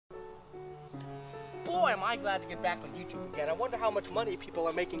boy, am I glad to get back on YouTube again. I wonder how much money people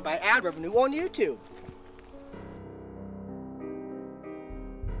are making by ad revenue on YouTube.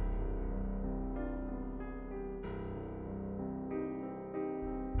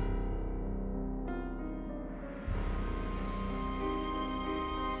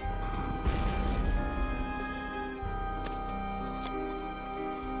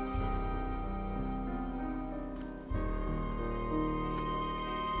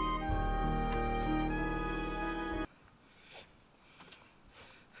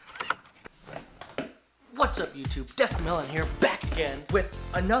 What's up YouTube, Deathmelon here, back again with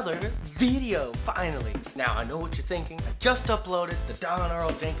another video, finally. Now I know what you're thinking, I just uploaded the Don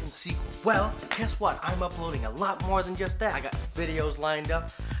Earl Jenkins sequel. Well, guess what, I'm uploading a lot more than just that. I got videos lined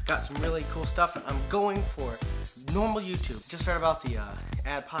up, got some really cool stuff, and I'm going for normal YouTube. Just heard about the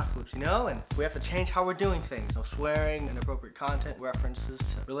adpocalypse, you know, and we have to change how we're doing things. No swearing, inappropriate content, references to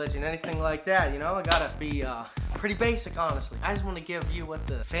religion, anything like that, you know? I gotta be pretty basic, honestly. I just want to give you what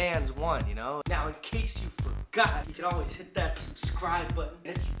the fans want, you know? Now, in case you forgot, you can always hit that subscribe button.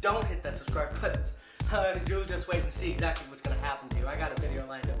 And if you don't hit that subscribe button, you'll just wait and see exactly what's gonna happen to you. I got a video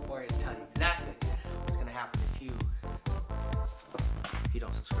lined up for you to tell you exactly what's gonna happen if you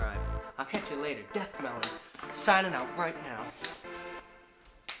don't subscribe. I'll catch you later. Deathmelon, signing out right now.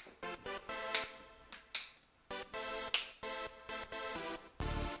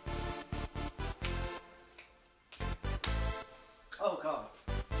 Oh God.